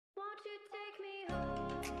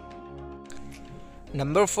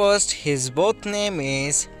Number first, his birth name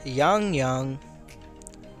is Yang.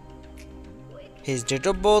 His date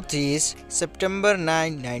of birth is September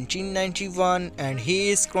 9, 1991 and he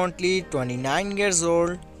is currently 29 years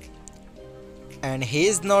old. And he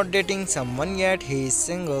is not dating someone yet, he is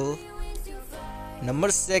single.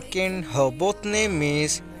 Number second, her birth name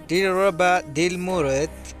is Dilraba Dilmurat.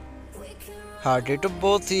 Her date of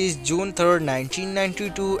birth is June 3rd,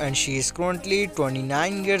 1992 and she is currently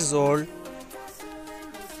 29 years old.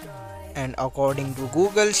 And according to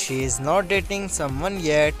Google, she is not dating someone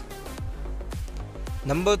yet.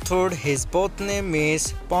 Number third, his birth name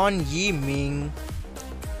is Pan Yi Ming.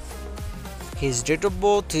 His date of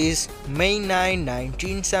birth is May 9,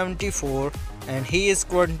 1974 and he is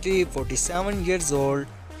currently 47 years old.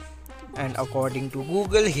 And according to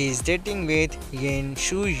Google, he is dating with Yin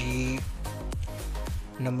Shuji.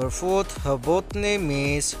 Number fourth, her birth name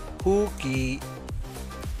is Hu Ki.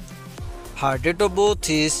 Her date of birth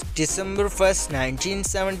is December 1st,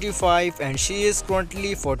 1975 and she is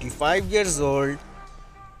currently 45 years old.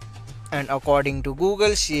 And according to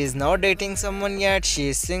Google, she is not dating someone yet, she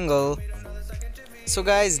is single. So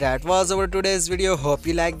guys, that was our today's video. Hope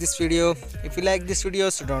you like this video. If you like this video,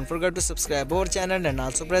 so don't forget to subscribe our channel and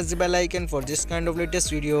also press the bell icon for this kind of latest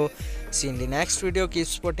video. See you in the next video. Keep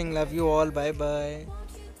supporting. Love you all. Bye bye.